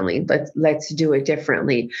differently. Let's do it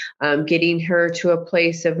differently. Getting her to a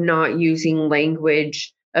place of not using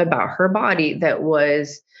language about her body that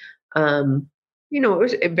was, it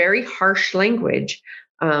was a very harsh language.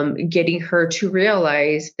 Getting her to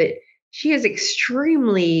realize that she is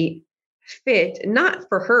extremely fit, not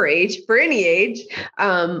for her age, for any age,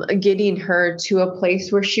 getting her to a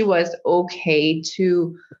place where she was okay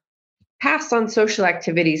to pass on social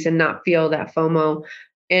activities and not feel that FOMO.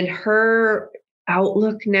 And her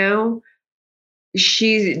outlook now,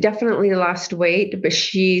 she's definitely lost weight, but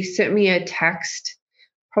she sent me a text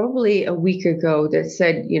probably a week ago that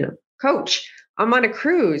said, Coach, I'm on a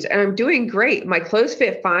cruise and I'm doing great. My clothes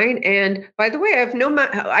fit fine. And by the way, I have no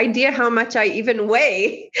idea how much I even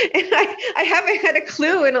weigh. And I haven't had a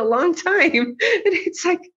clue in a long time. And it's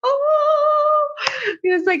like,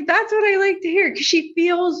 it was like, that's what I like to hear, because she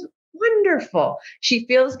feels wonderful. She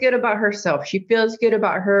feels good about herself. She feels good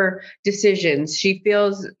about her decisions. She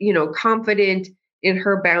feels, confident in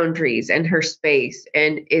her boundaries and her space.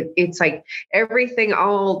 And it's like everything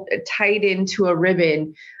all tied into a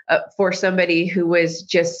ribbon for somebody who was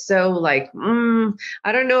just so like,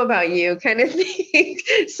 I don't know about you kind of thing.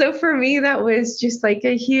 So for me, that was just like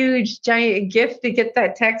a huge, giant gift to get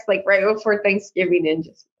that text like right before Thanksgiving. And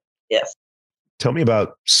just, yes. Tell me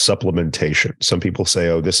about supplementation. Some people say,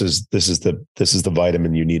 "Oh, this is the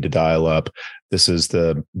vitamin you need to dial up. This is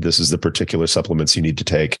the particular supplements you need to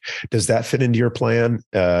take." Does that fit into your plan?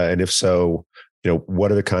 And if so,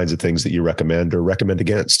 what are the kinds of things that you recommend or recommend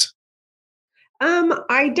against?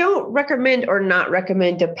 I don't recommend or not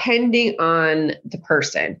recommend depending on the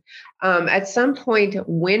person. At some point,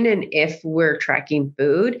 when and if we're tracking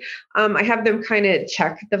food, I have them kind of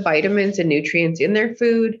check the vitamins and nutrients in their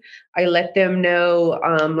food. I let them know,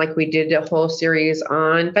 like we did a whole series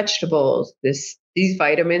on vegetables. These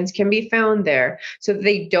vitamins can be found there, so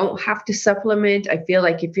they don't have to supplement. I feel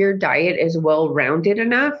like if your diet is well-rounded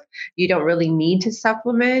enough, you don't really need to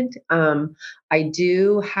supplement. I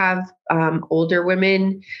do have older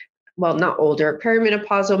women, well, not older,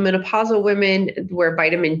 perimenopausal, menopausal women where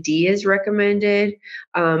vitamin D is recommended.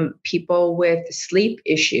 People with sleep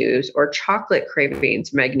issues or chocolate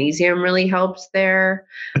cravings, magnesium really helps there.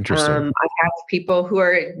 Interesting. I have people who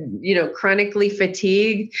are, chronically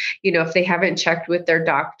fatigued, if they haven't checked with their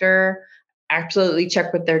doctor, absolutely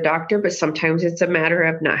check with their doctor, but sometimes it's a matter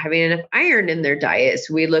of not having enough iron in their diet.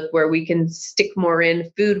 So we look where we can stick more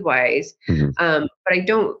in food wise. But I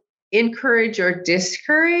don't encourage or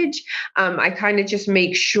discourage. I kind of just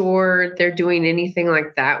make sure they're doing anything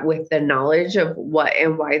like that with the knowledge of what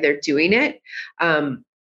and why they're doing it.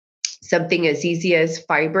 Something as easy as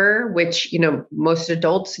fiber, which, most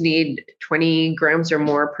adults need 20 grams or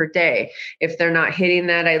more per day. If they're not hitting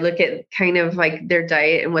that, I look at kind of like their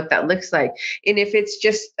diet and what that looks like. And if it's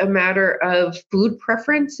just a matter of food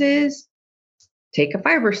preferences, take a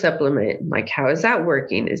fiber supplement. Like, how is that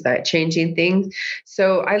working? Is that changing things?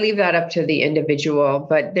 So I leave that up to the individual,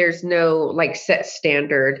 but there's no like set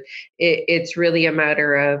standard. It's really a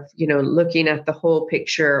matter of, looking at the whole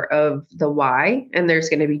picture of the why, and there's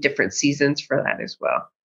going to be different seasons for that as well.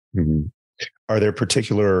 Mm-hmm. Are there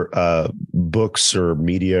particular books or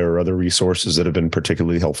media or other resources that have been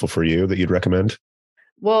particularly helpful for you that you'd recommend?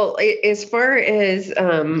 Well, as far as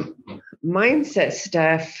mindset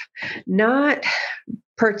stuff, not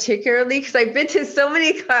particularly, because I've been to so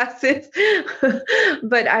many classes,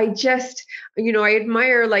 but I just, I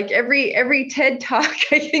admire like every TED talk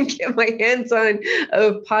I can get my hands on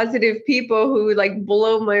of positive people who like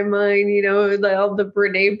blow my mind, all the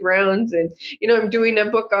Brene Browns, and, I'm doing a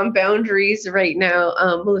book on boundaries right now,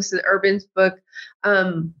 Melissa Urban's book.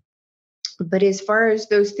 But as far as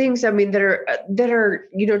those things, I mean, that are,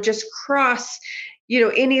 just cross,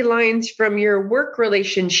 any lines from your work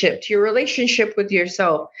relationship to your relationship with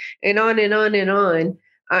yourself, and on and on and on.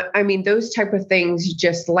 I mean, those type of things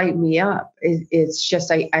just light me up. It's just,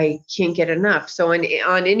 I can't get enough. So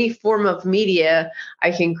on any form of media, I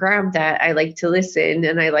can grab that. I like to listen,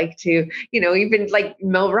 and I like to, even like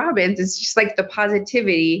Mel Robbins, it's just like the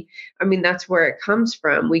positivity. I mean, that's where it comes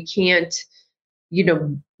from. We can't,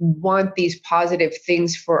 want these positive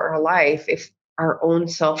things for our life if our own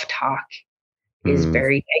self-talk is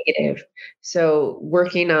very negative. So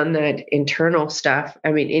working on that internal stuff,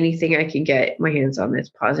 I mean, anything I can get my hands on that's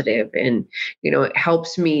positive, and, it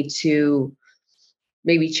helps me to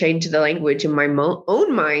maybe change the language in my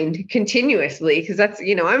own mind continuously. Cause that's,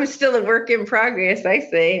 I'm still a work in progress. I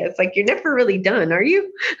say, it's like, you're never really done, are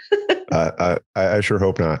you? I sure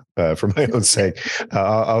hope not, for my own sake.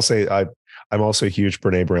 I'll say I'm also a huge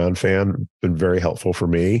Brene Brown fan, been very helpful for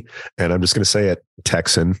me. And I'm just going to say it,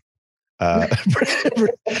 Texan.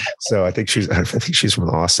 So I think she's from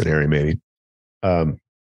the Austin area, maybe.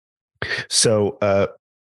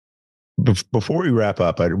 Before we wrap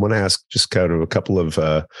up, I want to ask just kind of a couple of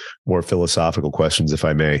more philosophical questions, if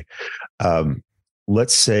I may.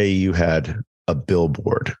 Let's say you had a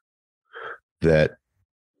billboard that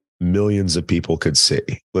millions of people could see.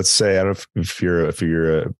 Let's say, I don't know if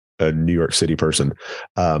you're a New York City person,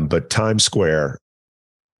 but Times Square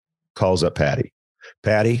calls up Patty.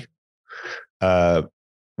 Patty,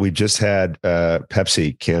 we just had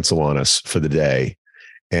Pepsi cancel on us for the day,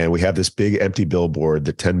 and we have this big empty billboard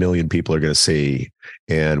that 10 million people are going to see,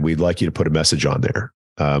 and we'd like you to put a message on there.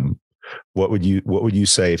 What would you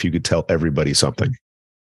say if you could tell everybody something?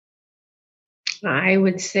 I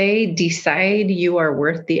would say, decide you are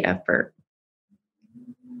worth the effort.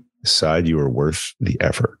 Decide you are worth the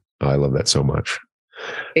effort. I love that so much.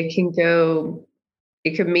 It could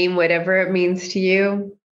mean whatever it means to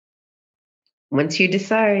you. Once you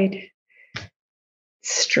decide,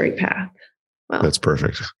 straight path. Well, that's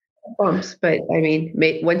perfect. Bumps, but I mean,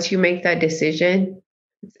 once you make that decision,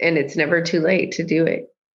 and it's never too late to do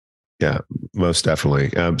it. Yeah, most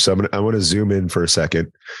definitely. So I want to zoom in for a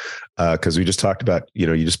second, because we just talked about,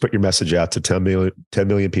 you just put your message out to 10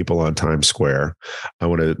 million people on Times Square. I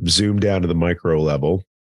want to zoom down to the micro level.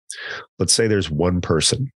 Let's say there's one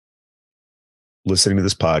person listening to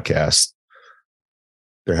this podcast.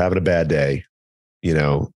 They're having a bad day.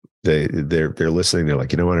 They're listening. They're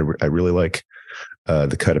like, what? I really like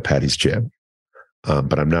the cut of Patty's jib,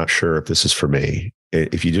 but I'm not sure if this is for me.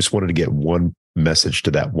 If you just wanted to get one message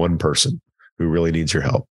to that one person who really needs your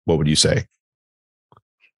help, what would you say?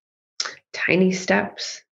 Tiny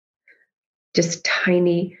steps, just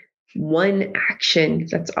tiny, one action.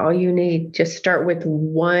 That's all you need. Just start with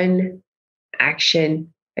one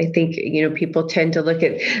action. I think, people tend to look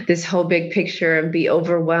at this whole big picture and be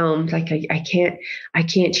overwhelmed. Like, I can't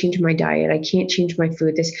change my diet. I can't change my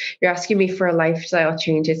food. You're asking me for a lifestyle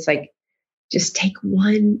change. It's like, just take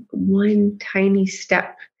one tiny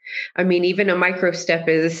step. I mean, even a micro step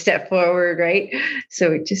is a step forward, right?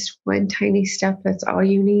 So just one tiny step, that's all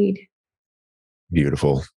you need.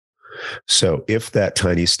 Beautiful. So if that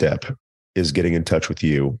tiny step is getting in touch with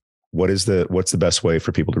you, what's the best way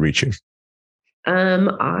for people to reach you?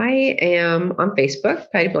 I am on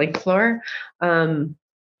Facebook, Patty Blancaflor.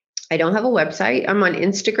 I don't have a website. I'm on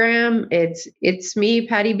Instagram. It's me,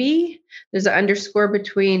 Patty B. There's an underscore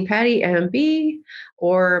between Patty and B,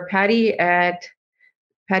 or Patty at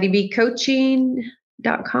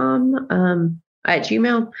pattybcoaching.com at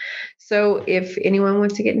Gmail. So if anyone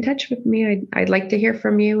wants to get in touch with me, I'd like to hear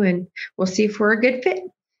from you, and we'll see if we're a good fit.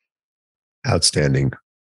 Outstanding.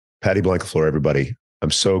 Patty Blancaflor, everybody. I'm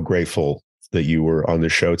so grateful that you were on the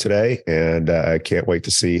show today, and I can't wait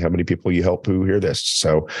to see how many people you help who hear this.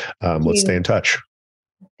 So let's stay in touch.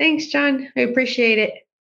 Thanks, John. I appreciate it.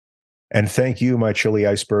 And thank you, my chili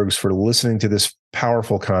icebergs, for listening to this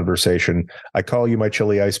powerful conversation. I call you my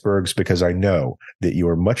chili icebergs because I know that you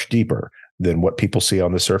are much deeper than what people see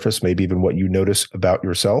on the surface, maybe even what you notice about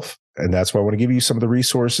yourself. And that's why I want to give you some of the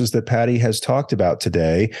resources that Patty has talked about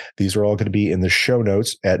today. These are all going to be in the show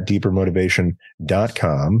notes at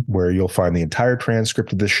deepermotivation.com, where you'll find the entire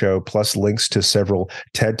transcript of the show, plus links to several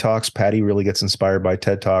TED Talks. Patty really gets inspired by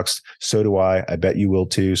TED Talks. So do I. I bet you will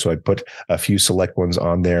too. So I put a few select ones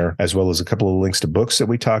on there, as well as a couple of links to books that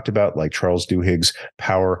we talked about, like Charles Duhigg's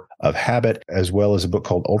Power of Habit, as well as a book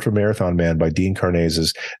called Ultramarathon Man by Dean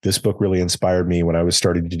Karnazes. This book really inspired me when I was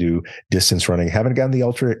starting to do distance running. Haven't gotten the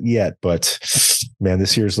ultra yet, but man,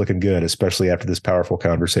 this year is looking good, especially after this powerful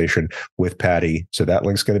conversation with Patty. So that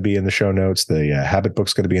link's going to be in the show notes. The habit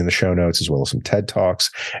book's going to be in the show notes, as well as some TED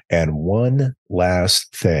Talks. And one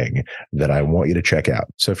last thing that I want you to check out.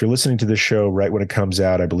 So if you're listening to this show right when it comes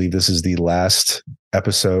out, I believe this is the last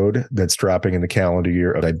episode that's dropping in the calendar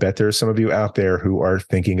year. I bet there's some of you out there who are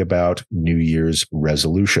thinking about New Year's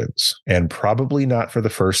resolutions, and probably not for the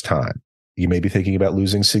first time. You may be thinking about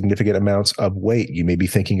losing significant amounts of weight. You may be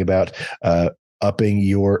thinking about upping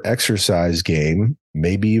your exercise game.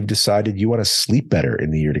 Maybe you've decided you want to sleep better in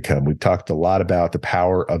the year to come. We've talked a lot about the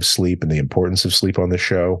power of sleep and the importance of sleep on the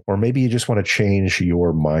show. Or maybe you just want to change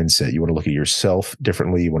your mindset. You want to look at yourself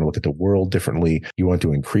differently. You want to look at the world differently. You want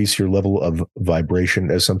to increase your level of vibration,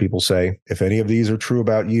 as some people say. If any of these are true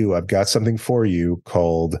about you, I've got something for you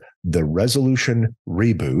called the Resolution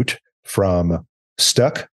Reboot, from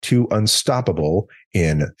Stuck to Unstoppable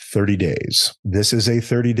in 30 days. This is a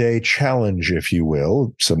 30-day challenge, if you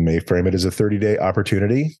will. Some may frame it as a 30-day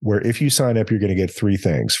opportunity, where if you sign up, you're going to get three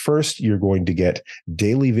things. First, you're going to get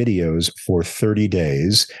daily videos for 30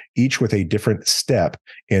 days, each with a different step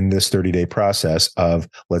in this 30-day process of,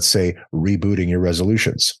 let's say, rebooting your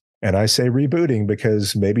resolutions. And I say rebooting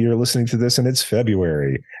because maybe you're listening to this and it's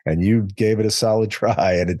February and you gave it a solid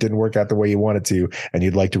try and it didn't work out the way you wanted to and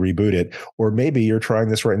you'd like to reboot it. Or maybe you're trying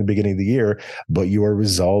this right in the beginning of the year, but you are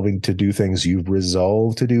resolving to do things you've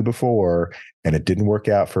resolved to do before and it didn't work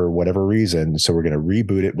out for whatever reason. So we're going to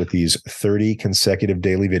reboot it with these 30 consecutive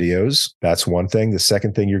daily videos. That's one thing. The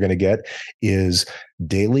second thing you're going to get is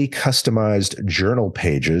daily customized journal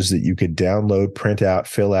pages that you could download, print out,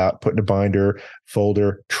 fill out, put in a binder,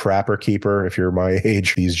 folder, trapper keeper. If you're my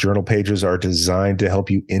age, these journal pages are designed to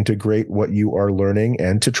help you integrate what you are learning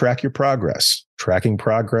and to track your progress. Tracking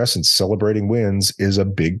progress and celebrating wins is a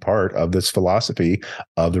big part of this philosophy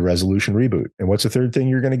of the resolution reboot. And what's the third thing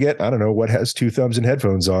you're going to get? I don't know. What has two thumbs and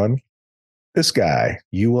headphones on? This guy.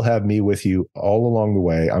 You will have me with you all along the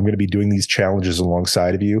way. I'm going to be doing these challenges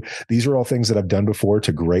alongside of you. These are all things that I've done before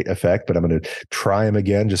to great effect, but I'm going to try them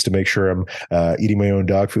again just to make sure I'm eating my own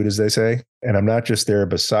dog food, as they say. And I'm not just there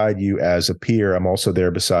beside you as a peer. I'm also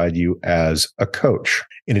there beside you as a coach.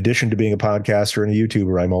 In addition to being a podcaster and a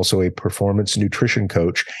YouTuber, I'm also a performance nutrition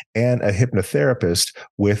coach and a hypnotherapist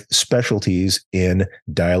with specialties in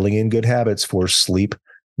dialing in good habits for sleep,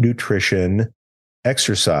 nutrition,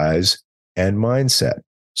 exercise, and mindset.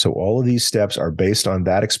 So all of these steps are based on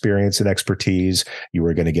that experience and expertise. You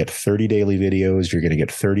are going to get 30 daily videos. You're going to get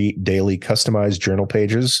 30 daily customized journal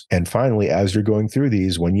pages. And finally, as you're going through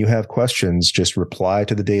these, when you have questions, just reply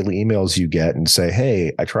to the daily emails you get and say,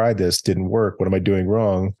 hey, I tried this, didn't work. What am I doing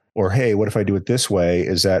wrong? Or, hey, what if I do it this way?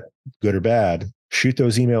 Is that good or bad? Shoot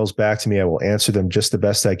those emails back to me. I will answer them just the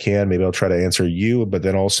best I can. Maybe I'll try to answer you, but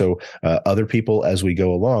then also other people as we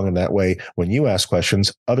go along. And that way, when you ask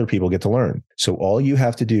questions, other people get to learn. So all you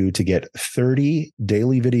have to do to get 30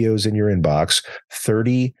 daily videos in your inbox,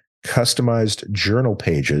 30 customized journal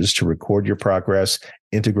pages to record your progress,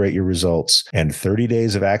 integrate your results, and 30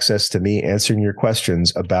 days of access to me answering your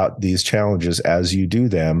questions about these challenges as you do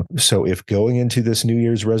them. So if going into this New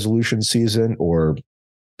Year's resolution season or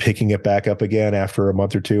picking it back up again after a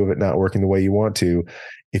month or two of it not working the way you want to,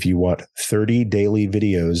 if you want 30 daily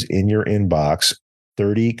videos in your inbox,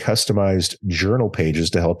 30 customized journal pages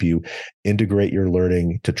to help you integrate your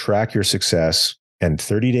learning, to track your success, and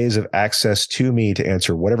 30 days of access to me to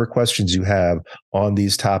answer whatever questions you have on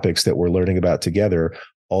these topics that we're learning about together,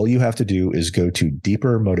 all you have to do is go to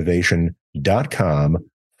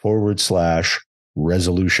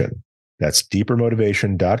deepermotivation.com/resolution. That's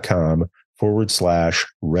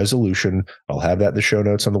deepermotivation.com/resolution. I'll have that in the show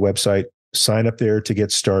notes on the website. Sign up there to get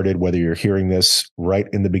started, whether you're hearing this right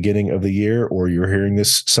in the beginning of the year or you're hearing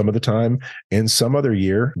this some of the time in some other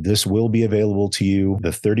year. This will be available to you.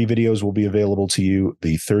 The 30 videos will be available to you.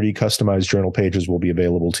 The 30 customized journal pages will be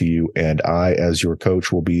available to you. And I, as your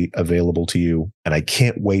coach, will be available to you. And I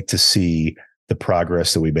can't wait to see the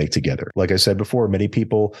progress that we make together. Like I said before, many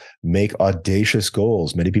people make audacious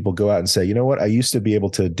goals. Many people go out and say, you know what? I used to be able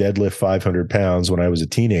to deadlift 500 pounds when I was a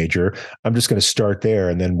teenager. I'm just going to start there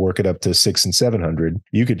and then work it up to 600 and 700.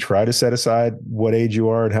 You could try to set aside what age you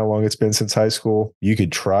are and how long it's been since high school. You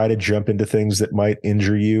could try to jump into things that might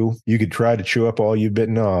injure you. You could try to chew up all you've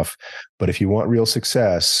bitten off. But if you want real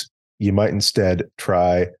success, you might instead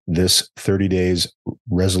try this 30 days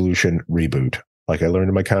resolution reboot. Like I learned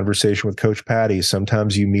in my conversation with Coach Patty,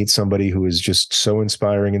 sometimes you meet somebody who is just so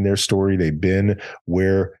inspiring in their story. They've been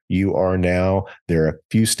where you are now. They're a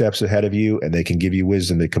few steps ahead of you, and they can give you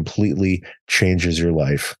wisdom that completely changes your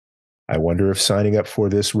life. I wonder if signing up for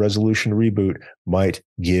this resolution reboot might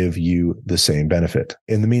give you the same benefit.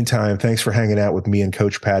 In the meantime, thanks for hanging out with me and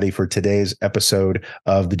Coach Patty for today's episode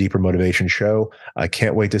of the Deeper Motivation Show. I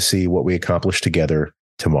can't wait to see what we accomplish together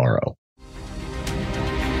tomorrow.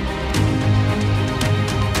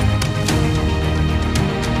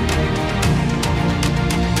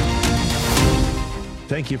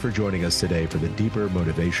 Thank you for joining us today for the Deeper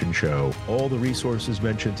Motivation Show. All the resources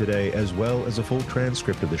mentioned today, as well as a full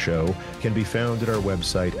transcript of the show, can be found at our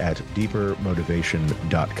website at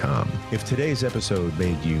deepermotivation.com. If today's episode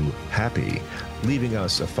made you happy, leaving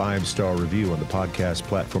us a 5-star review on the podcast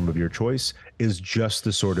platform of your choice is just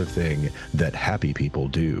the sort of thing that happy people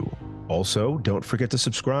do. Also, don't forget to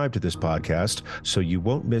subscribe to this podcast so you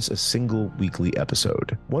won't miss a single weekly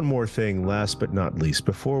episode. One more thing, last but not least,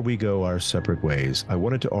 before we go our separate ways, I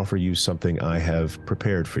wanted to offer you something I have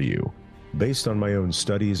prepared for you. Based on my own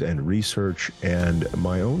studies and research and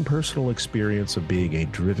my own personal experience of being a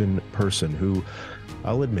driven person who,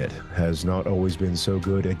 I'll admit, has not always been so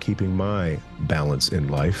good at keeping my balance in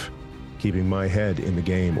life, keeping my head in the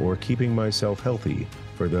game, or keeping myself healthy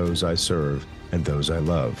for those I serve and those I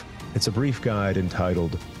love. It's a brief guide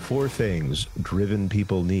entitled 4 Things Driven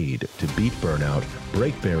People Need to Beat Burnout,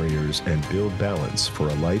 Break Barriers, and Build Balance for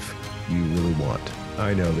a Life You Really Want.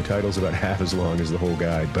 I know the title's about half as long as the whole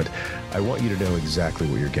guide, but I want you to know exactly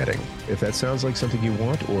what you're getting. If that sounds like something you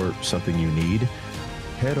want or something you need,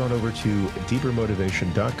 head on over to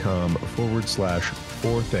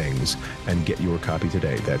deepermotivation.com/4 things and get your copy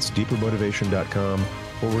today. That's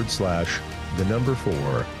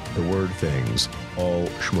deepermotivation.com/4 the word things, all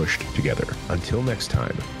smushed together. Until next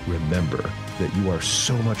time, remember that you are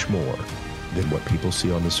so much more than what people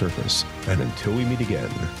see on the surface. And until we meet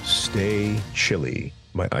again, stay chilly,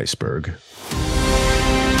 my iceberg.